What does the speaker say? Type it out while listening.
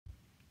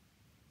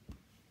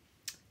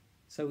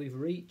So we've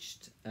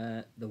reached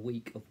the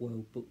week of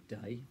World Book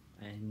Day,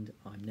 and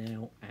I'm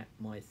now at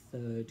my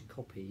third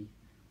copy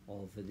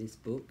of this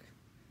book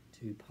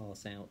to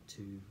pass out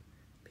to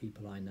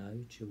people I know,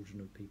 children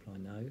of people I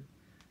know,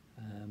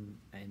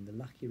 and the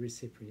lucky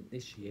recipient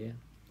this year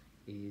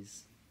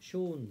is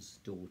Sean's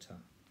daughter.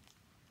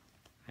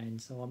 And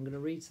so I'm going to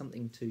read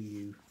something to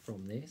you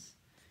from this.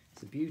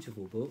 It's a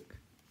beautiful book,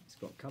 it's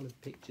got coloured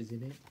pictures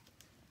in it,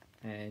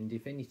 and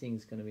if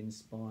anything's going to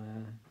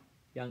inspire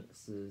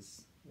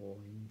youngsters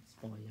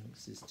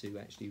to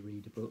actually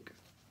read a book,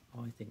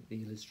 I think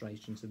the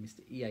illustrations of Mr.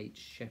 E.H.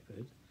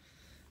 Shepherd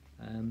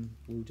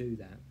will do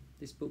that.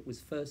 This book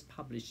was first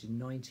published in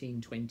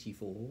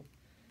 1924,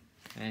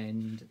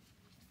 and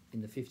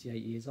in the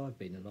 58 years I've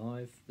been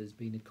alive, there's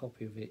been a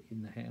copy of it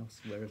in the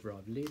house wherever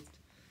I've lived,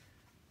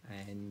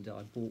 and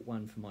I bought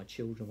one for my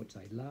children which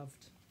they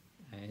loved,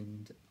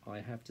 and I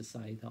have to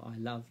say that I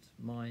loved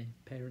my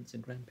parents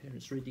and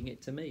grandparents reading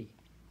it to me.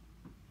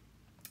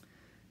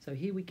 So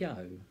here we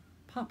go.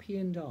 Puppy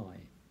and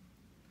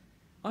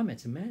I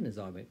met a man as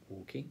I went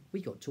walking.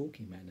 We got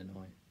talking, man and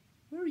I.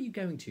 Where are you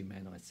going to,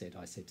 man? I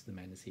said to the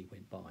man as he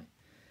went by.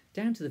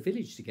 Down to the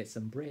village to get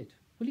some bread.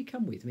 Will you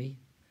come with me?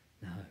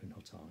 No,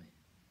 not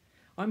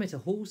I. I met a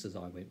horse as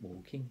I went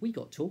walking. We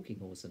got talking,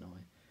 horse and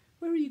I.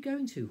 Where are you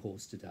going to,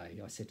 horse,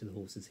 today? I said to the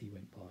horse as he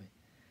went by.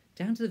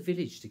 Down to the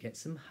village to get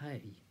some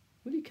hay.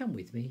 Will you come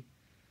with me?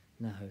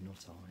 No,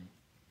 not I.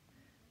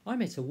 I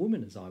met a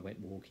woman as I went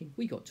walking.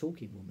 We got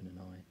talking, woman and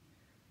I.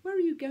 Where are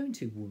you going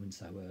to, woman,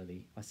 so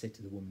early? I said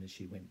to the woman as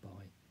she went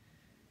by.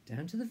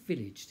 Down to the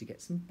village to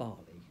get some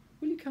barley.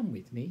 Will you come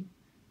with me?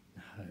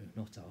 No,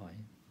 not I.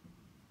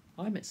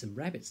 I met some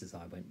rabbits as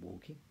I went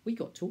walking. We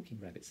got talking,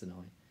 rabbits and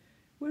I.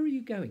 Where are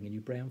you going in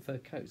your brown fur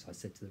coats? I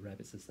said to the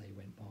rabbits as they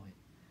went by.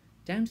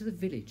 Down to the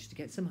village to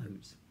get some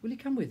oats. Will you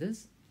come with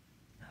us?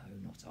 No,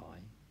 not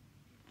I.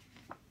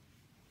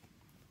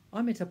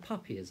 I met a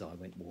puppy as I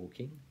went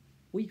walking.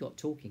 We got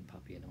talking,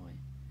 puppy and I.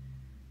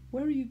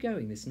 Where are you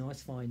going this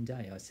nice fine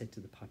day? I said to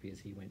the puppy as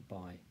he went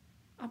by.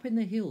 Up in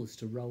the hills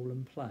to roll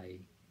and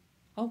play.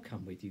 I'll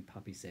come with you,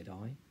 puppy, said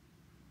I.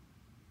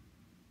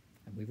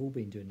 And we've all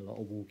been doing a lot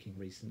of walking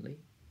recently,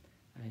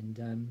 and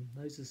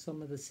those are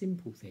some of the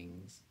simple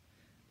things.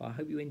 But I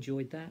hope you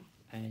enjoyed that,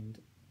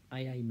 and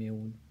A A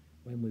Milne,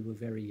 When We Were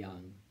Very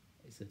Young,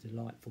 is a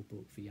delightful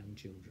book for young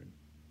children.